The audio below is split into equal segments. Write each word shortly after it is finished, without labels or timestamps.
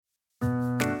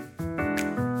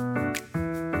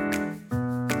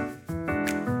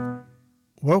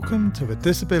Welcome to the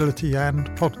Disability and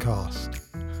podcast,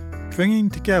 bringing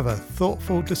together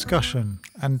thoughtful discussion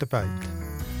and debate.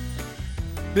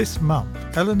 This month,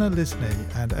 Eleanor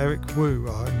Lisney and Eric Wu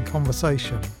are in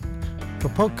conversation. The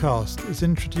podcast is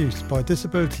introduced by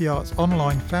Disability Arts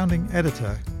Online founding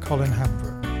editor Colin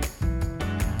Hambrook.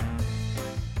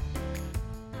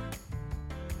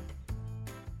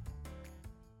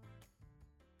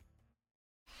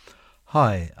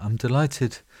 Hi, I'm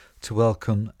delighted to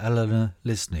welcome Eleanor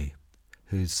Lisney,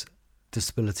 who's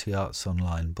Disability Arts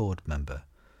Online board member.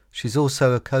 She's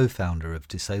also a co-founder of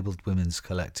disabled women's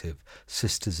collective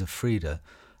Sisters of Frida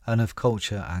and of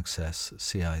Culture Access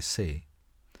CIC.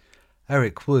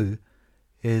 Eric Wu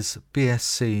is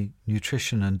BSc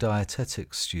Nutrition and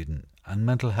Dietetics student and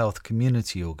mental health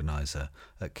community organiser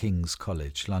at King's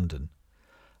College, London.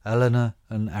 Eleanor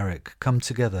and Eric come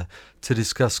together to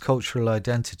discuss cultural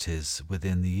identities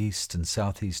within the East and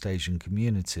Southeast Asian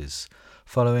communities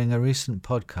following a recent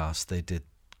podcast they did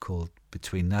called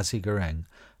Between Nasi Goreng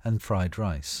and Fried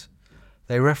Rice.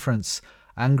 They reference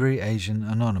Angry Asian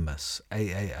Anonymous,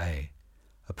 AAA,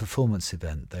 a performance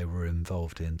event they were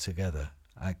involved in together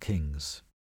at King's.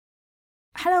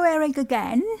 Hello, Eric,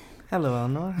 again. Hello,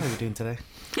 Eleanor. How are you doing today?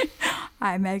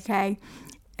 I'm okay.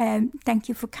 Thank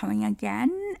you for coming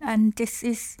again. And this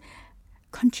is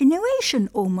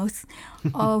continuation almost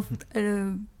of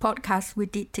a podcast we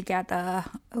did together,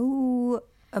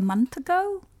 a month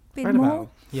ago? Right more? about,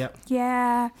 yeah.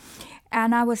 Yeah.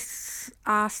 And I was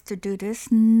asked to do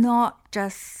this, not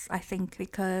just, I think,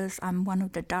 because I'm one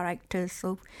of the directors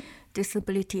of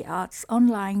Disability Arts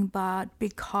Online, but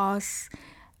because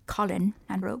Colin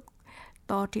Hambrook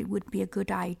thought it would be a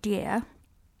good idea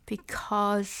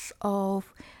because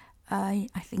of, I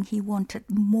think he wanted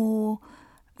more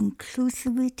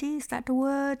inclusivity, is that the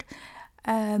word?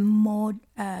 More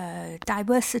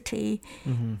diversity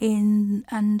in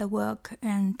the work.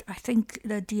 And I think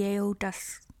the DAO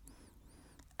does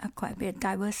quite a bit of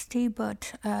diversity,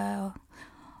 but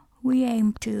we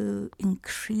aim to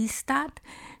increase that.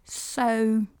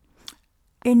 So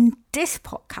in this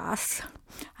podcast,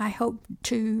 I hope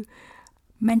to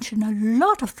mention a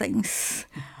lot of things,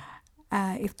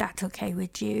 if that's okay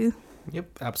with you.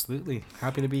 Yep, absolutely.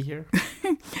 Happy to be here.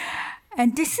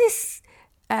 And this is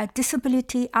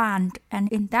disability and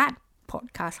in that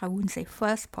podcast, I wouldn't say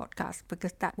first podcast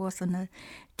because that wasn't a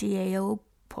DAO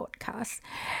podcast.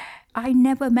 I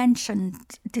never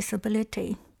mentioned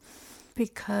disability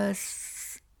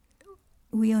because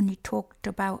we only talked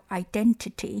about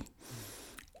identity,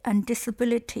 and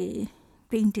disability,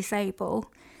 being disabled,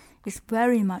 is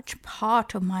very much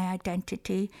part of my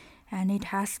identity, and it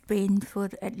has been for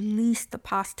at least the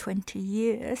past 20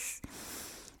 years.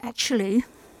 Actually,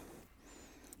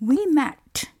 we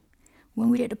met when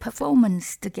we did a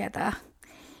performance together.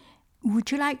 Would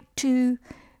you like to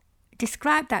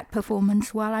describe that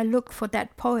performance while I look for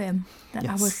that poem that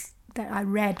Yes. I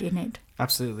read in it?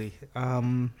 Absolutely.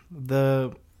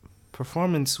 The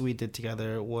performance we did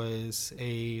together was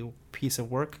a piece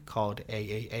of work called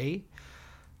AAA.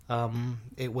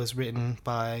 It was written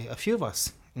by a few of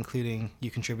us, including you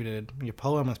contributed your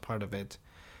poem as part of it.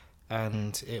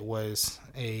 And it was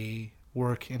a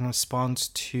work in response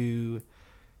to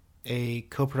a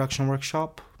co-production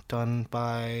workshop done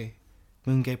by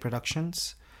Moongate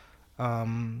Productions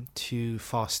to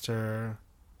foster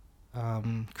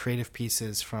creative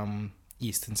pieces from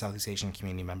East and Southeast Asian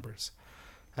community members.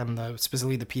 And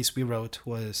specifically the piece we wrote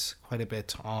was quite a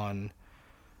bit on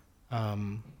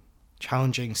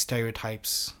challenging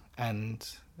stereotypes and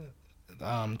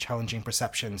challenging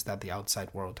perceptions that the outside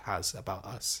world has about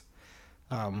us.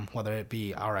 Whether it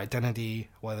be our identity,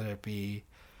 whether it be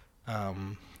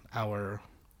our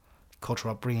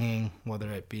cultural upbringing,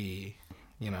 whether it be,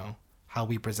 how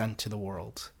we present to the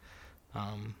world.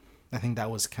 I think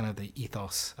that was kind of the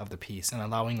ethos of the piece, and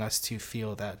allowing us to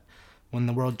feel that when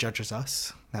the world judges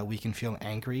us, that we can feel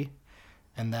angry,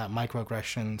 and that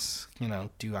microaggressions,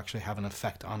 do actually have an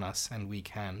effect on us, and we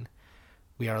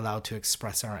are allowed to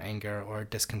express our anger or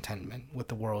discontentment with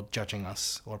the world judging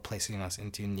us or placing us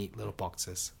into neat little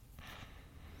boxes.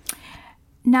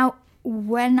 Now,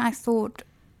 when I thought,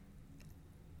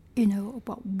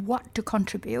 about what to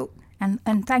contribute,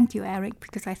 and thank you, Eric,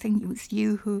 because I think it was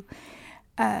you who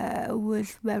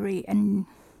was very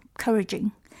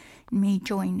encouraging me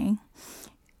joining.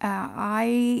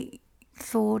 I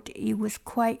thought it was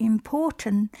quite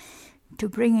important to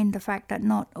bring in the fact that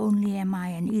not only am I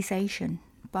an East Asian,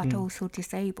 but also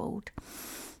disabled.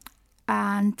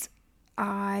 And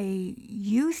I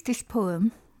used this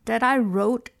poem that I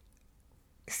wrote,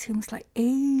 seems like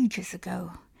ages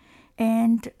ago.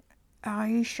 And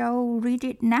I shall read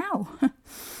it now.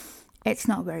 It's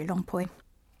not a very long poem.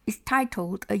 It's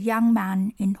titled A Young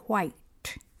Man in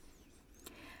White.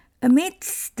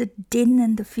 Amidst the din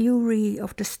and the fury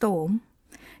of the storm,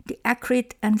 the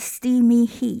acrid and steamy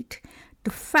heat,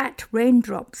 the fat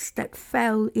raindrops that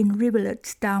fell in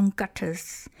rivulets down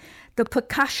gutters, the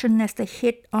percussion as they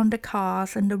hit on the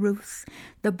cars and the roofs,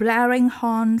 the blaring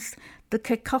horns, the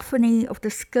cacophony of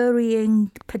the scurrying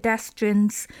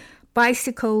pedestrians,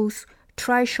 bicycles,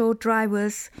 trishaw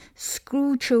drivers,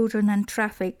 school children and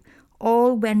traffic,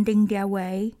 all wending their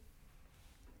way.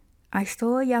 I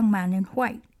saw a young man in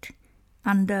white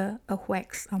under a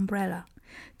wax umbrella,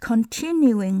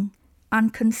 continuing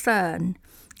unconcerned,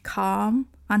 calm,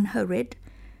 unhurried,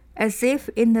 as if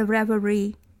in the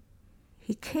reverie.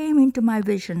 He came into my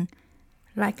vision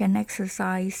like an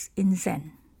exercise in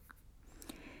Zen.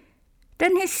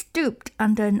 Then he stooped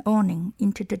under an awning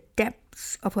into the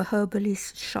depths of a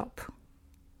herbalist's shop.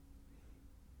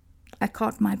 I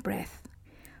caught my breath,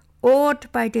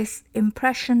 awed by this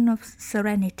impression of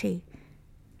serenity.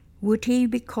 Would he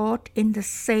be caught in the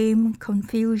same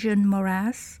confusion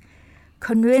morass,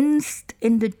 convinced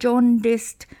in the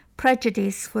jaundiced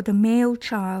prejudice for the male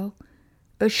child,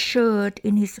 assured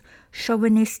in his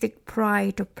chauvinistic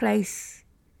pride of place?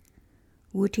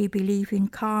 Would he believe in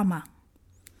karma?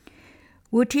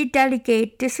 Would he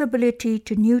delegate disability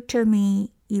to neuter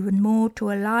me even more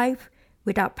to a life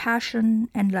without passion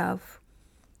and love?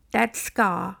 That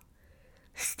scar,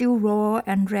 still raw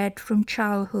and red from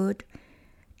childhood,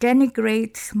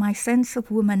 denigrates my sense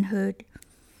of womanhood,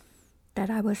 that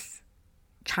I was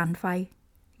Chanfai,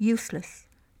 useless,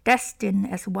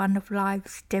 destined as one of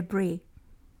life's debris.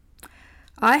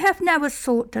 I have never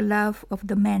sought the love of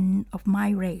the men of my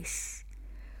race,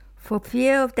 for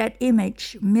fear of that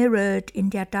image mirrored in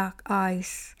their dark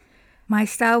eyes, my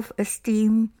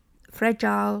self-esteem,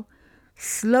 fragile,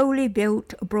 slowly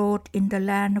built abroad in the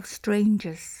land of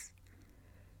strangers.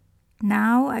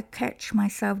 Now I catch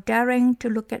myself daring to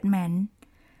look at men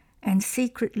and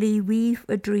secretly weave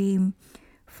a dream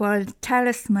for a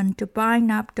talisman to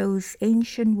bind up those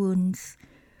ancient wounds,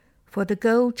 for the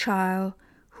girl child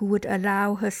who would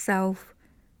allow herself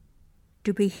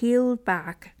to be healed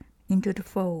back into the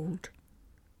fold.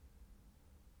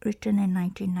 Written in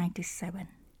 1997.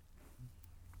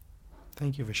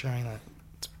 Thank you for sharing that.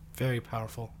 It's very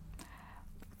powerful.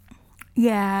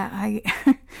 Yeah,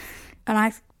 and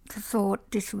I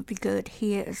thought this would be good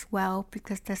here as well,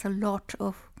 because there's a lot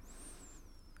of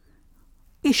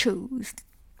issues,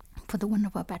 for the want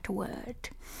of a better word.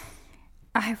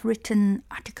 I have written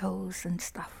articles and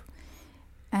stuff,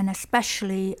 and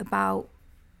especially about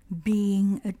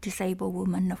being a disabled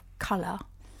woman of color,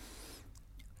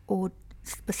 or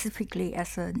specifically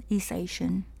as an East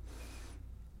Asian,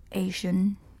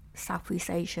 Southeast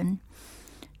Asian.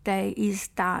 There is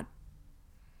that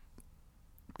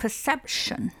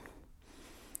perception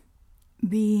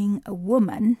being a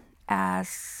woman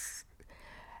as,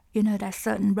 there's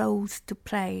certain roles to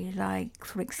play, like,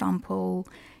 for example,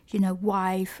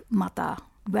 wife, mother,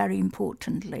 very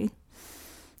importantly.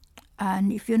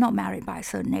 And if you're not married by a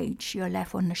certain age, you're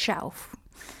left on the shelf.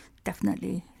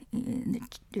 Definitely,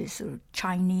 this sort of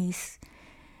Chinese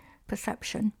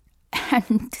perception.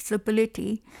 And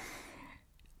disability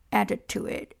added to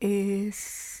it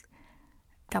is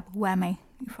double whammy,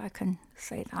 if I can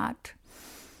say that.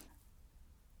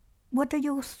 What are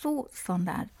your thoughts on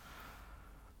that?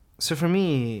 So for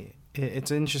me,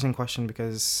 it's an interesting question,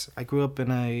 because I grew up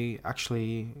in a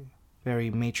actually very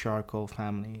matriarchal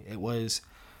family. It was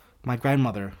my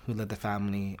grandmother who led the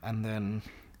family, and then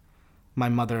my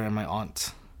mother and my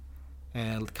aunt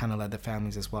kind of led the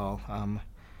families as well.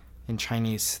 In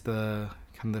Chinese, the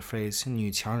phrase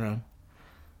女强人,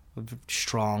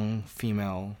 strong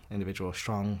female individual,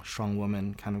 strong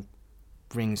woman, kind of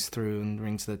rings through and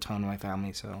rings the tone of my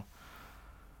family. So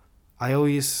I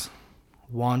always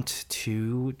want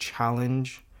to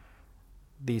challenge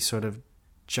these sort of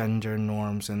gender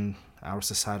norms and our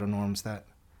societal norms that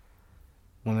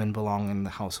women belong in the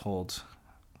household.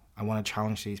 I want to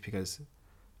challenge these because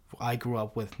I grew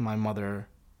up with my mother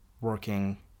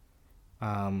working,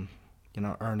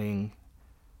 earning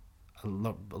a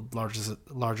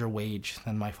larger wage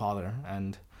than my father,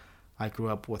 and I grew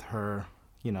up with her,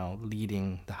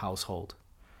 leading the household.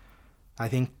 I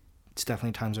think it's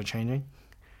definitely times are changing.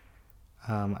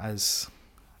 As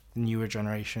newer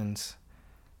generations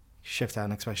shift out,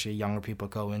 and especially younger people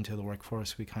go into the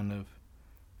workforce, we kind of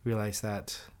realize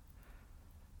that,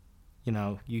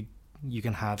 you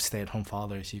can have stay-at-home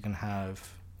fathers, you can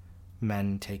have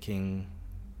men taking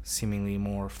seemingly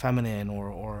more feminine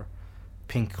or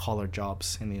pink-collar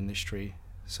jobs in the industry.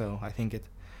 So I think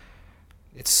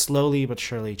it's slowly but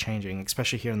surely changing,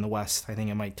 especially here in the West. I think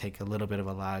it might take a little bit of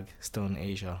a lag still in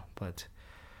Asia, but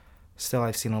still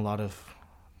I've seen a lot of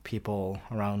people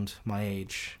around my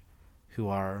age who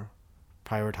are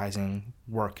prioritizing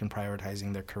work and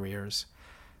prioritizing their careers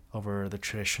over the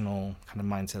traditional kind of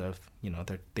mindset of,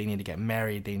 they need to get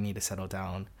married, they need to settle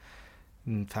down.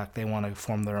 In fact, they want to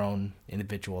form their own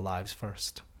individual lives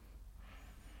first.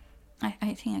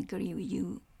 I think I agree with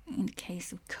you in the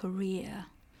case of career.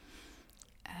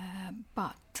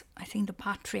 But I think the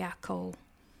patriarchal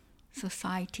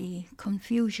society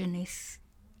confusion is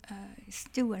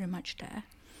still very much there.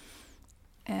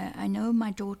 I know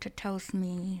my daughter tells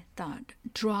me that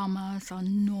dramas are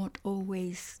not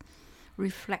always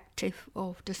reflective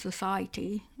of the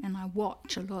society, and I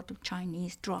watch a lot of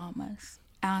Chinese dramas.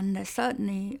 And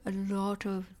certainly a lot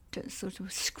of the sort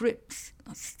of scripts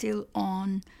are still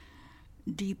on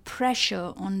the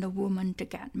pressure on the woman to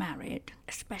get married,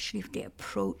 especially if they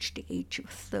approach the age of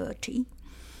 30.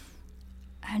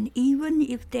 And even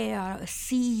if they are a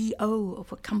CEO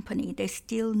of a company, they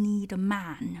still need a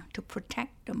man to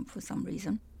protect them for some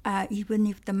reason, even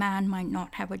if the man might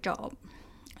not have a job.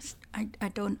 I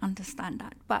don't understand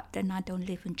that. But then I don't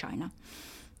live in China.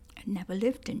 I never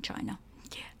lived in China.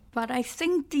 But I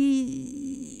think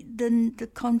the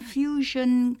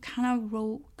confusion kind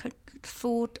of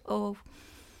thought of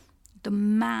the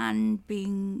man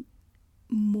being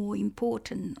more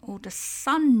important or the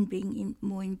son being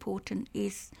more important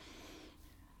is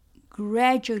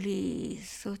gradually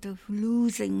sort of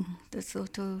losing the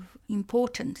sort of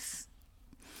importance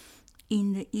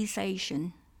in the East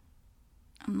Asian.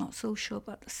 I'm not so sure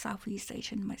about the Southeast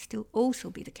Asian might still also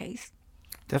be the case.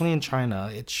 Definitely in China,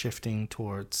 it's shifting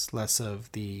towards less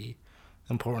of the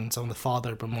importance of the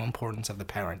father, but more importance of the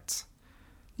parents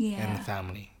and the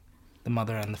family. The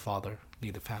mother and the father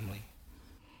lead the family.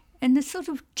 And the sort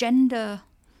of gender,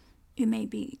 it may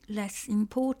be less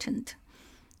important.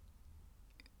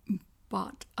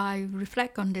 But I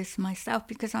reflect on this myself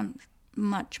because I'm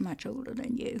much, much older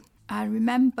than you. I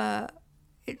remember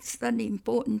it's certainly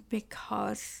important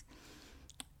because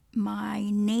my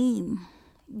name,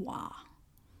 Wa,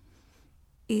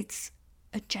 it's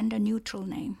a gender-neutral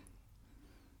name.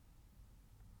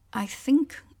 I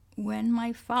think when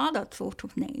my father thought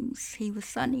of names, he was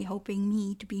certainly hoping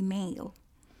me to be male.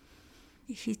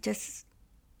 He just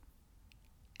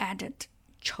added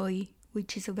Choi,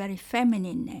 which is a very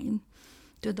feminine name,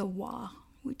 to the Wa,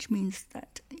 which means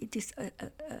that it is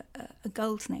a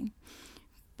girl's name.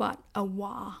 But a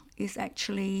Wa is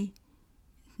actually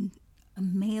a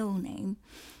male name,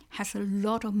 has a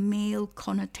lot of male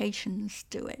connotations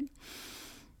to it.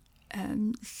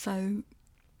 So,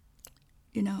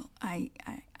 I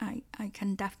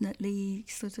can definitely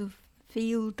sort of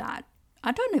feel that.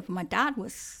 I don't know if my dad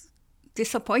was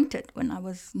disappointed when I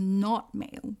was not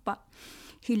male, but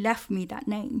he left me that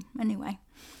name anyway.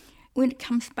 When it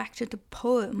comes back to the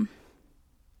poem,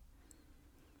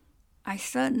 I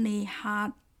certainly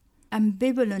had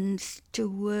ambivalence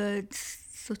towards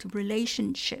sort of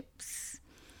relationships,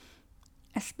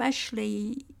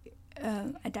 especially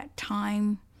at that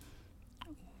time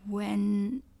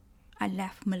when I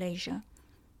left Malaysia,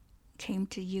 came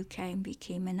to UK and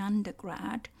became an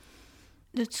undergrad.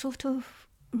 The sort of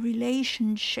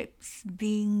relationships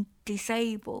being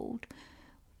disabled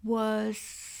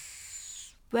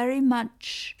was very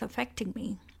much affecting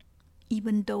me,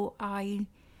 even though I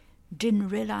didn't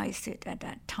realize it at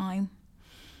that time.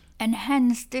 And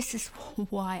hence, this is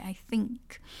why I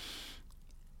think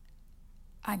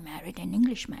I married an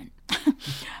Englishman.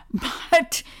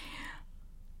 But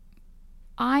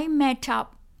I met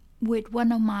up with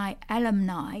one of my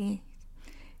alumni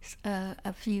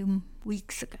a few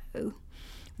weeks ago.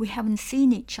 We haven't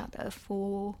seen each other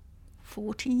for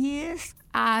 40 years.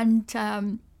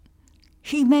 And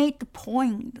he made the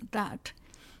point that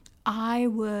I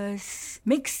was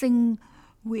mixing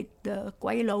with the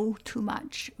Guaylo too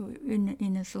much,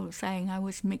 in a sort of saying I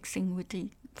was mixing with the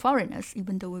foreigners,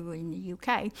 even though we were in the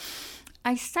UK.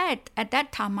 I said at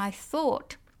that time, I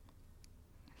thought,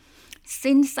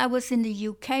 since I was in the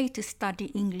UK to study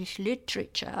English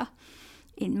literature,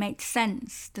 it made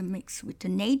sense to mix with the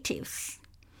natives,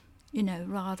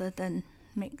 rather than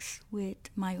mix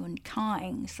with my own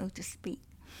kind, so to speak.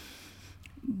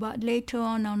 But later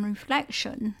on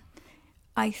reflection,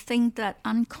 I think that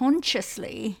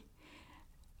unconsciously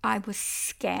I was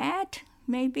scared,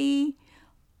 maybe,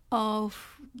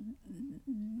 of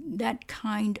that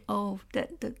kind of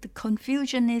the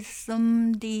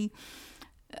confusionism, the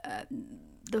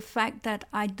fact that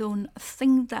I don't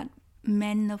think that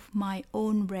men of my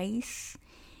own race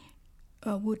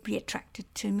would be attracted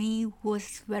to me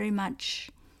was very much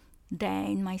there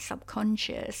in my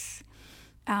subconscious.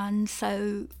 And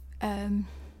so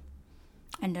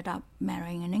ended up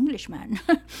marrying an Englishman.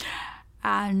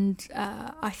 And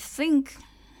I think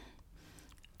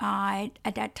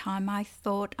at that time I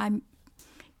thought I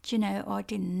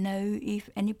didn't know if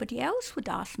anybody else would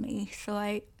ask me. So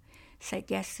I said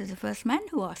yes to the first man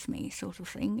who asked me, sort of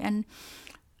thing. And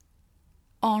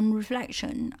on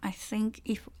reflection, I think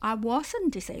if I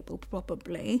wasn't disabled,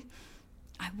 probably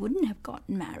I wouldn't have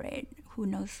gotten married. Who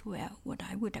knows what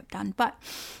I would have done. But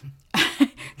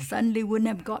certainly wouldn't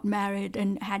have got married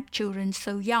and had children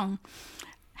so young.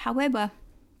 However,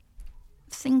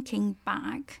 thinking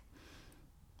back,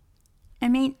 I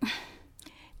mean,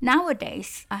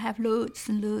 nowadays I have loads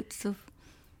and loads of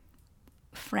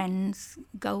friends,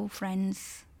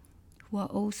 girlfriends, who are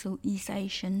also East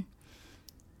Asian.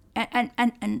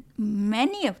 And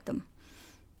many of them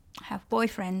have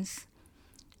boyfriends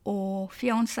or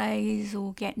fiancés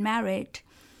or get married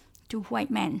to white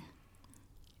men.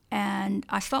 And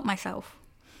I stopped myself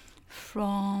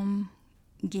from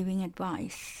giving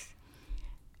advice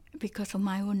because of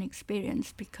my own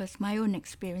experience, because my own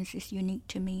experience is unique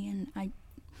to me, and I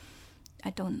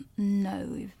don't know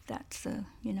if that's a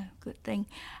good thing.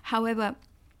 However,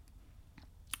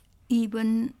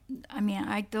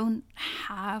 I don't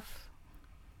have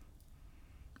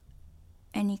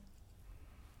any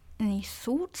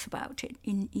thoughts about it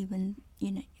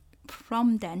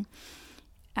from then.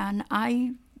 And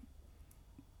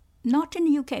not in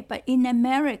the UK, but in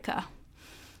America,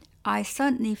 I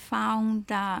certainly found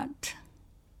that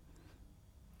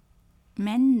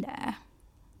men there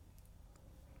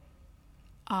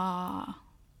are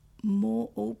more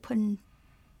open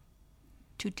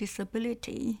to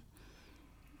disability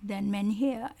than men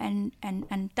here, and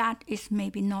that is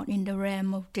maybe not in the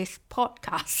realm of this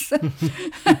podcast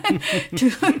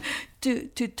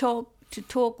to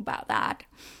talk about that.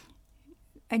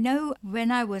 I know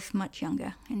when I was much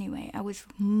younger, anyway, I was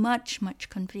much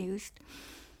confused,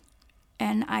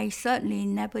 and I certainly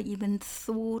never even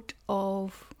thought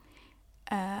of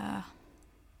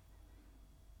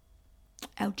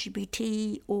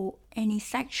LGBT or any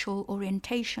sexual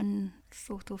orientation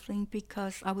sort of thing,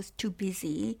 because I was too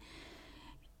busy,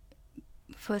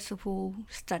 first of all,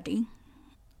 studying,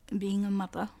 being a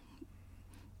mother,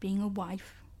 being a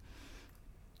wife,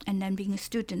 and then being a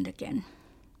student again.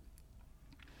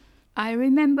 I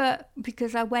remember,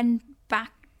 because I went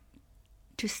back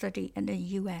to study in the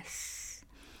US,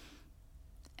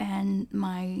 and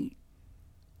my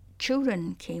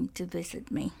children came to visit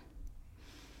me.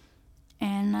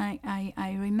 And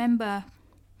I remember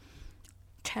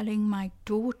telling my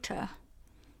daughter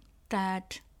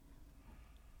that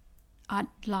I'd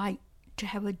like to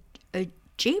have a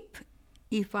Jeep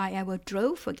if I ever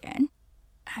drove again.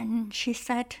 And she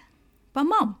said, "But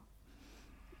Mom,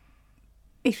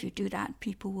 if you do that,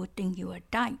 people would think you're a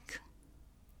dyke."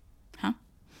 Huh?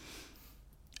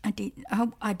 I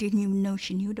didn't even know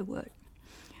she knew the word.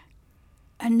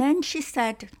 And then she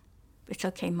said, "It's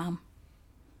okay, Mom.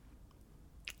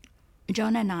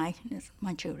 John and I,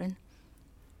 my children,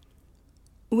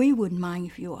 we wouldn't mind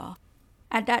if you are."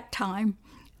 At that time,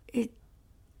 it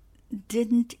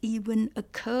didn't even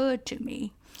occur to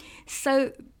me.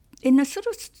 So in a sort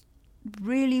of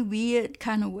really weird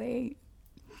kind of way,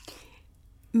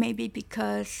 maybe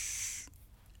because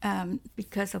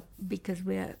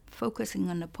we're focusing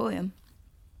on the poem,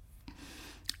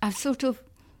 I've sort of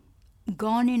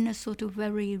gone in a sort of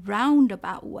very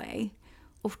roundabout way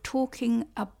of talking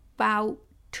about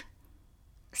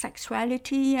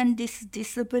sexuality and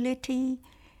disability,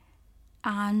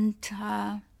 and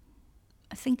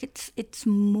I think it's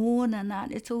more than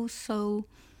that. It's also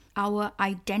our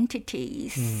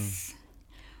identities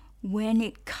when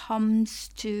it comes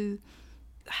to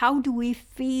how do we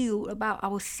feel about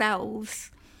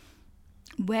ourselves,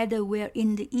 whether we're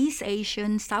in the East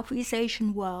Asian, Southeast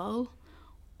Asian world,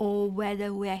 or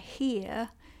whether we're here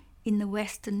in the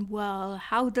Western world.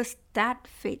 How does that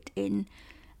fit in?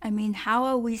 I mean, how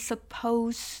are we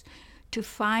supposed to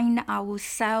find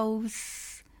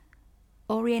ourselves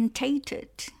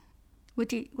orientated? What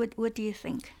do you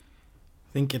think?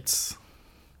 I think it's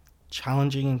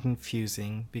challenging and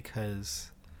confusing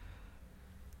because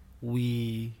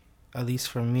we, at least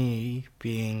for me,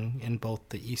 being in both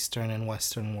the Eastern and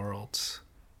Western worlds,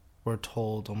 we're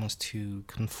told almost two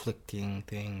conflicting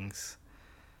things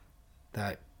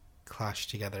that clash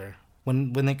together.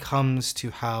 When it comes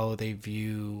to how they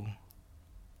view,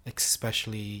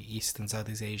 especially East and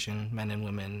Southeast Asian men and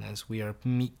women, as we are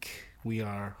meek, we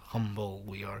are humble,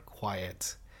 we are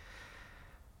quiet.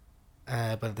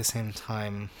 but at the same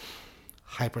time,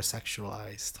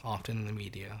 hypersexualized, often in the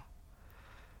media.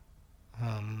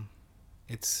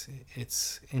 It's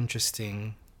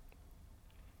interesting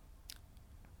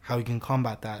how you can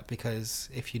combat that, because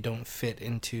if you don't fit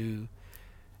into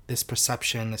this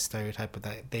perception, this stereotype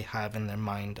that they have in their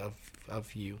mind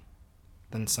of you,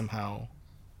 then somehow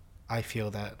I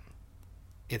feel that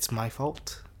it's my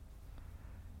fault,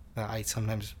 that I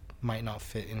sometimes might not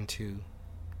fit into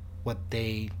what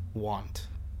they want.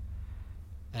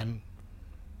 And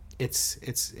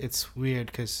it's weird,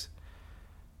 because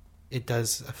it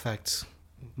does affect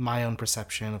my own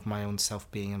perception of my own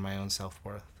self-being and my own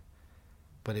self-worth.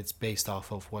 But it's based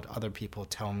off of what other people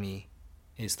tell me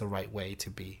is the right way to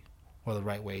be, or the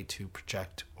right way to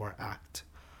project or act.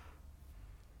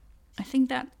 I think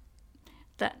that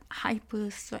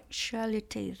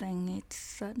hypersexuality thing, it's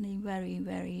certainly very,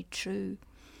 very true.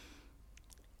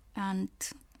 And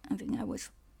I think I was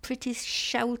pretty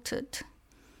sheltered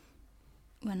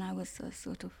when I was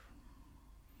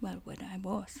when I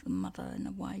was a mother and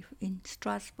a wife in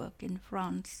Strasbourg in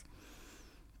France,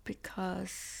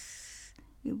 because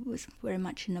it was very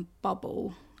much in a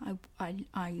bubble.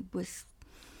 I was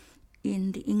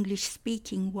in the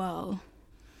English-speaking world.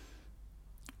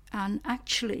 And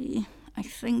actually, I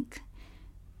think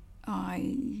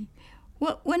when I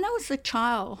was a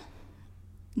child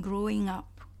growing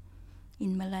up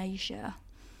in Malaysia,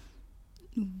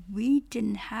 we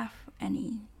didn't have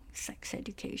any sex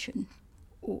education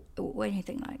or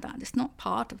anything like that. It's not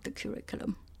part of the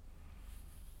curriculum.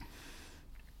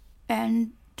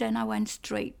 And then I went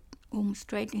almost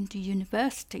straight into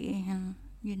university, and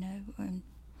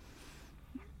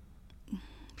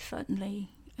certainly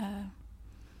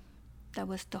that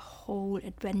was the whole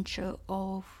adventure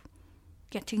of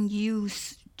getting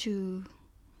used to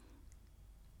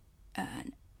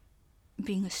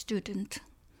being a student.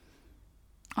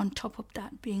 On top of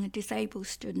that, being a disabled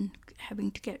student,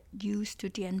 having to get used to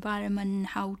the environment and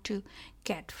how to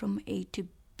get from A to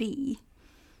B.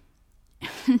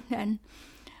 And then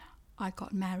I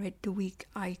got married the week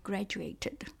I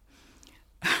graduated.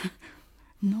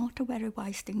 Not a very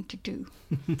wise thing to do.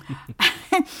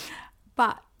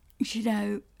 But,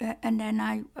 and then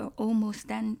I almost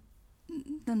then,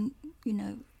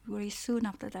 very soon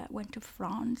after that went to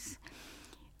France.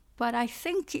 But I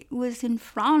think it was in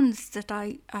France that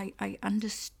I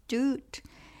understood,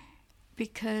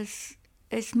 because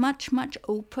it's much, much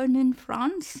open in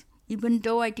France, even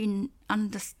though I didn't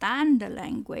understand the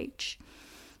language.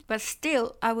 But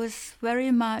still, I was very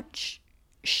much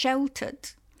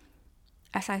sheltered.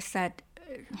 As I said,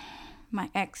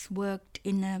 my ex worked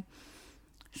in a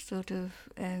sort of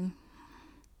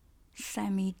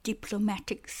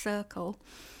semi-diplomatic circle.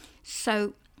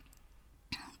 So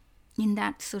in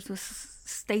that sort of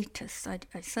status,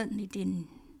 I certainly didn't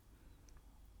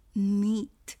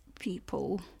meet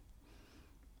people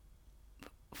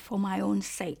for my own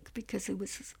sake, because it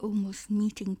was almost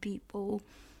meeting people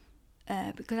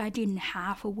because I didn't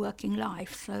have a working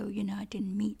life, so I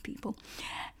didn't meet people.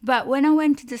 But when I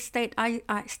went to the States, I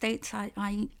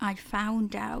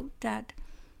found out that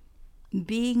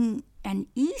being an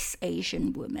East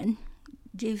Asian woman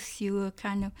gives you a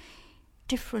kind of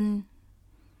different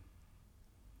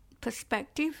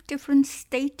perspective, different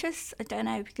status. I don't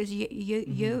know, because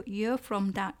you're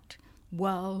from that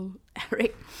world,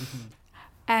 Eric. Mm-hmm.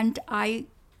 And I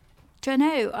don't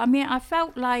know. I mean, I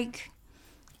felt like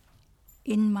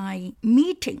in my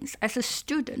meetings as a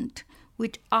student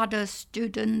with other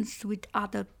students, with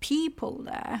other people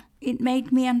there, it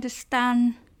made me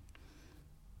understand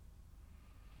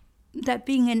that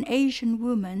being an Asian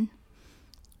woman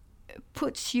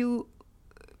puts you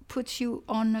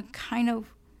on a kind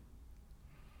of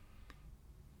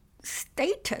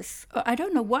status. I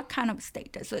don't know what kind of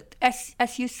status.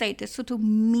 As you say, the sort of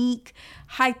meek,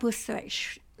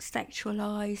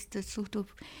 hypersexualized, the sort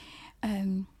of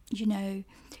the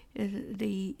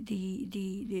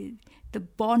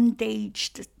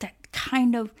bondage, that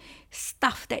kind of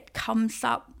stuff that comes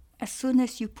up as soon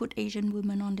as you put Asian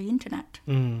women on the internet.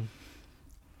 Mm.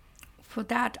 For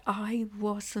that, I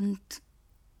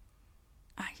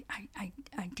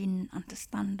didn't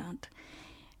understand that.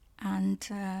 And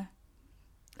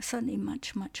certainly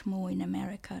much, much more in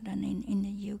America than in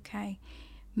the UK.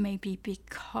 Maybe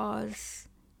because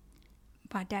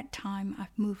by that time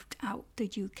I've moved out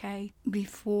the UK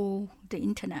before the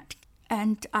internet.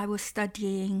 And I was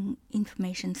studying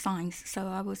information science, so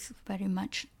I was very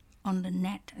much on the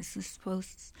net, I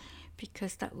suppose,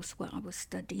 because that was what I was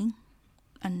studying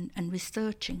and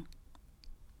researching.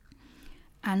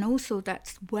 And also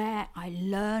that's where I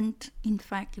learned, in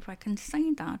fact, if I can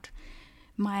say that,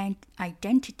 my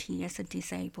identity as a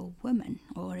disabled woman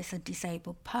or as a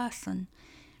disabled person,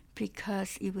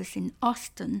 because it was in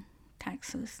Austin,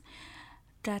 Texas,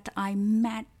 that I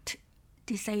met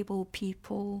disabled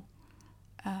people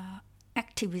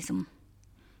activism,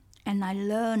 and I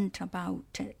learned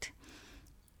about it.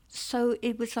 So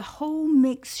it was a whole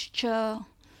mixture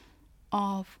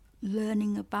of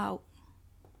learning about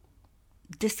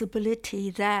disability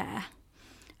there,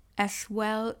 as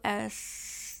well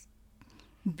as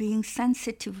being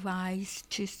sensitized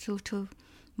to sort of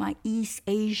my East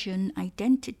Asian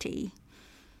identity.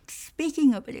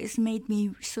 Speaking of it, it's made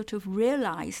me sort of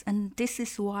realize, and this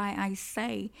is why I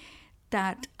say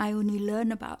that I only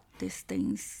learn about these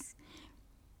things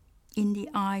in the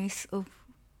eyes of,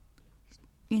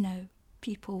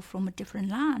 people from a different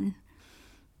land,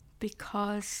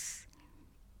 because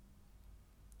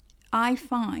I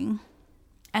find,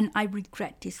 and I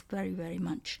regret this very, very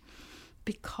much,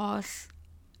 because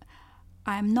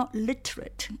I'm not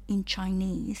literate in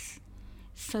Chinese,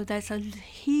 so there's a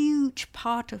huge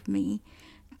part of me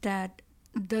that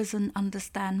doesn't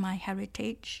understand my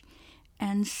heritage.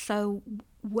 And so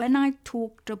when I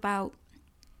talked about,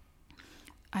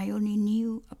 I only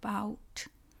knew about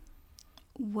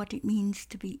what it means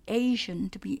to be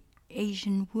Asian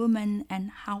woman,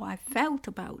 and how I felt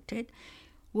about it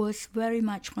was very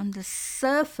much on the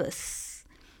surface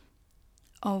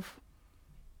of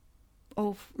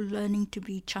learning to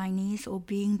be Chinese, or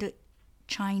being the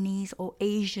Chinese or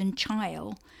Asian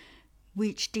child,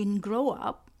 which didn't grow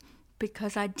up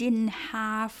because I didn't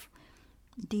have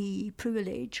the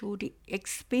privilege or the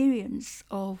experience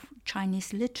of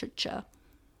Chinese literature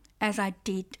as I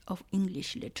did of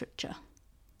English literature.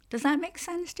 Does that make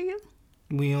sense to you?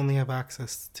 We only have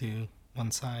access to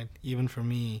one side. Even for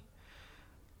me,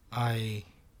 I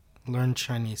learned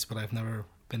Chinese, but I've never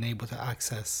been able to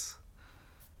access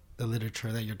the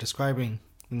literature that you're describing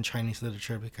in Chinese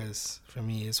literature, because for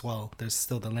me as well, there's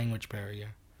still the language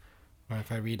barrier, where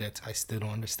if I read it, I still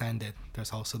don't understand it.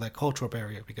 There's also that cultural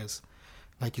barrier, because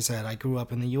like you said, I grew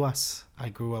up in the US. I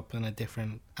grew up in a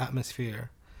different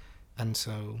atmosphere. And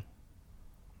so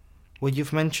what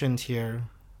you've mentioned here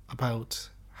about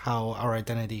how our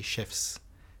identity shifts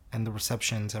and the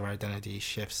receptions of our identity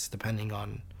shifts depending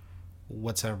on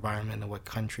what's our environment and what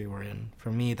country we're in,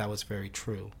 for me, that was very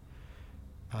true.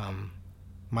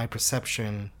 My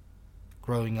perception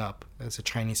growing up as a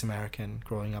Chinese American,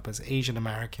 growing up as Asian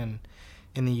American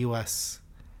in the US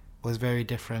was very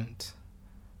different.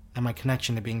 And my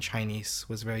connection to being Chinese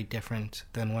was very different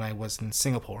than when I was in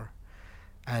Singapore.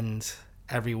 And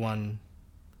everyone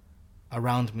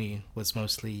around me was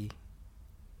mostly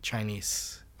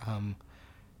Chinese.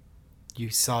 You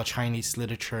saw Chinese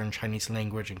literature and Chinese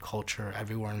language and culture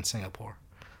everywhere in Singapore.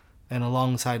 And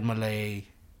alongside Malay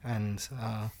and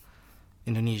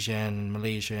Indonesian,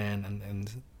 Malaysian, and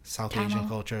South Tamil. Asian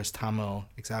cultures, Tamil,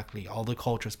 exactly, all the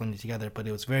cultures blended together, but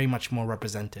it was very much more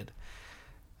represented.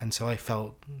 And so I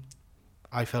felt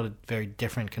a very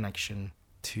different connection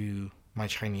to my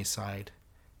Chinese side.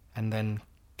 And then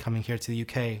coming here to the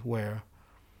UK, where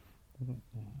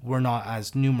we're not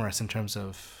as numerous in terms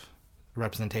of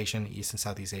representation, East and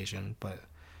Southeast Asian, but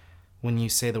when you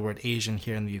say the word Asian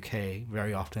here in the UK,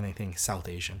 very often I think South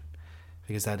Asian,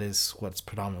 because that is what's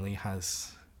predominantly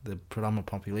has the predominant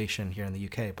population here in the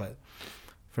UK. But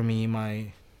for me,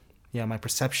 my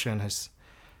perception has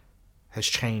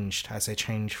changed as I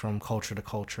change from culture to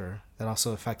culture. That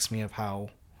also affects me of how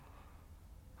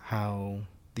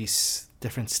these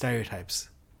different stereotypes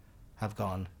have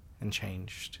gone and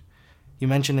changed. You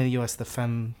mentioned in the US the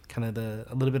femme, a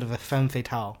little bit of a femme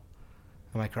fatale.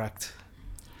 Am I correct?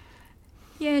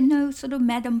 Yeah, no, sort of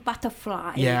Madame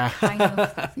Butterfly. Yeah. Kind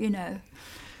of,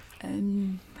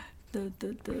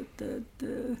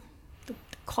 the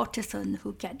courtesan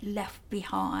who get left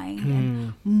behind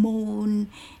and mourn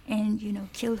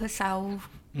and, kill herself.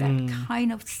 That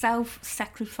kind of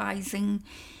self-sacrificing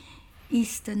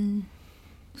Eastern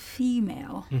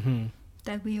female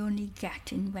that we only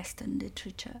get in Western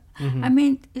literature. I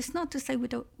mean, it's not to say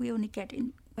we only get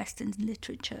in Western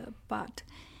literature, but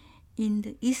in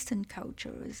the Eastern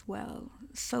culture as well.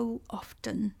 So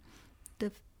often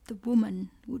the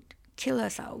woman would kill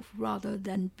herself rather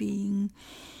than being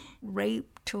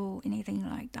raped or anything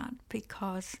like that,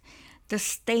 because the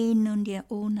stain on their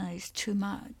owner is too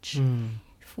much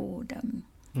for them,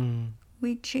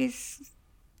 which is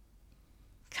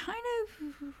kind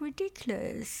of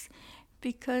ridiculous,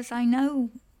 because I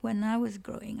know when I was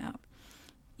growing up,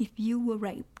 if you were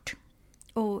raped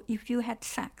or if you had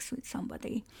sex with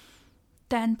somebody,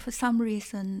 then for some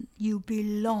reason you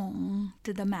belong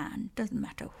to the man. Doesn't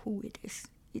matter who it is.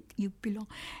 you belong.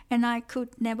 And I could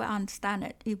never understand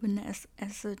it, even as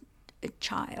a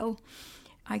child.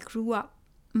 I grew up,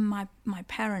 my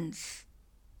parents,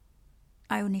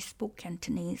 I only spoke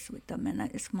Cantonese with them, and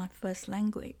it's my first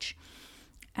language.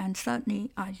 And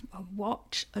certainly I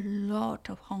watched a lot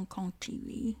of Hong Kong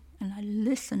TV, and I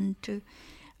listened to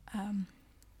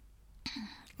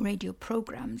radio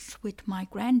programs with my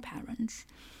grandparents.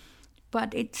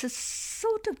 But it's a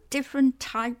sort of different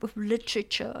type of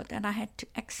literature that I had to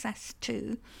access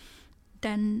to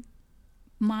than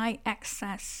my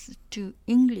access to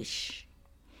English,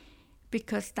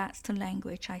 because that's the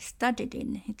language I studied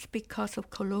in. It's because of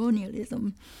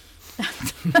colonialism.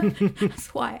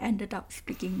 That's why I ended up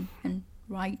speaking and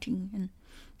writing and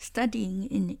studying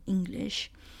in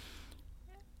English.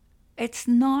 It's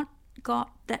not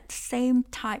got that same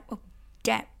type of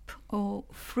depth or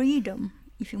freedom,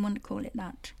 if you want to call it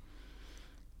that.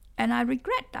 And I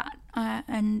regret that.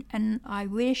 And I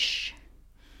wish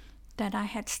that I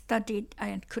had studied,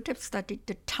 I could have studied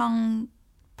the Tang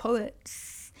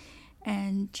poets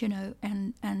and, you know,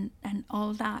 and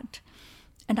all that.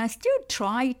 And I still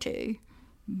try to,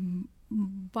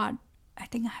 but I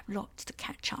think I have lots to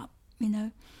catch up, you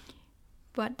know.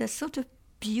 But the sort of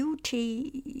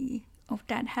beauty of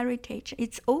that heritage,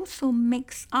 it's also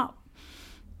mixed up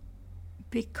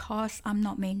because I'm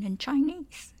not mainland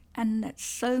Chinese. And that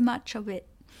so much of it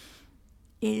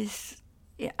is,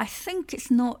 I think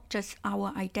it's not just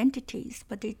our identities,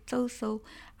 but it's also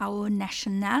our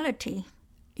nationality.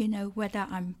 You know, whether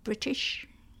I'm British,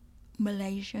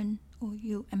 Malaysian, or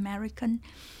you American,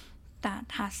 that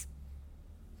has,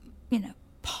 you know,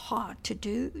 part to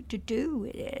do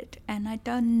with it. And I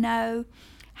don't know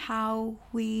how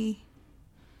we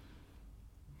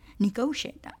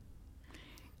negotiate that.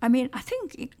 I mean, I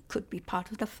think it could be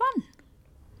part of the fun.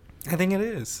 I think it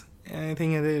is. I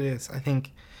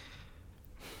think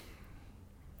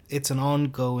it's an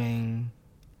ongoing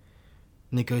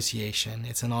negotiation.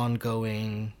 It's an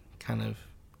ongoing kind of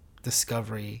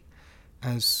discovery,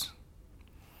 as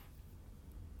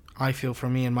I feel for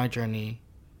me in my journey,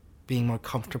 being more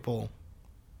comfortable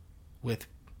with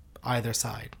either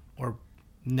side, or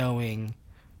knowing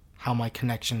how my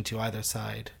connection to either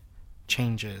side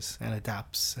changes and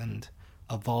adapts and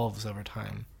evolves over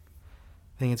time.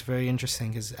 I think it's very interesting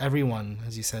because everyone,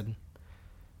 as you said,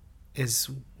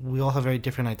 we all have very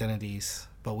different identities,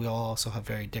 but we all also have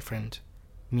very different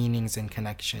meanings and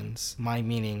connections. My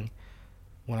meaning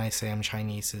when I say I'm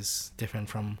Chinese is different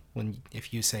from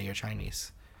if you say you're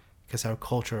Chinese, because our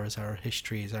cultures, our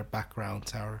histories, our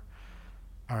backgrounds are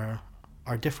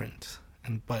different,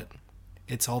 but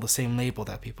it's all the same label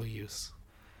that people use.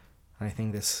 And I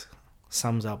think this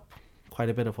sums up quite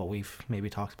a bit of what we've maybe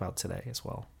talked about today as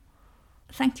well.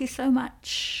 Thank you so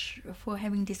much for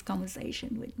having this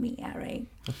conversation with me, Eric.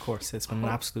 Of course, it's been an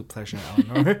absolute pleasure,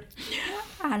 Eleanor.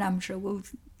 And I'm sure we'll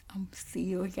see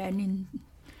you again in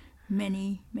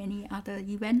many, many other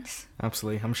events.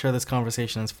 Absolutely. I'm sure this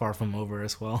conversation is far from over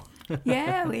as well.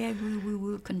 Yeah, we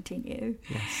will continue.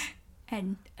 Yes.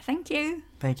 And thank you.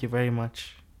 Thank you very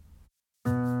much.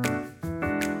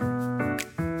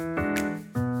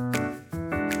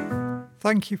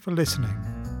 Thank you for listening.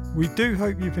 We do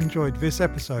hope you've enjoyed this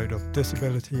episode of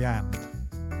Disability and.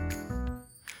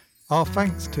 Our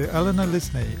thanks to Eleanor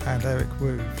Lisney and Eric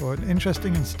Wu for an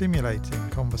interesting and stimulating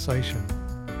conversation.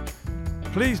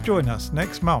 Please join us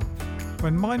next month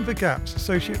when Mind the Gap's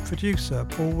associate producer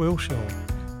Paul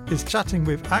Wilshaw is chatting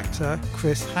with actor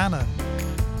Chris Hannon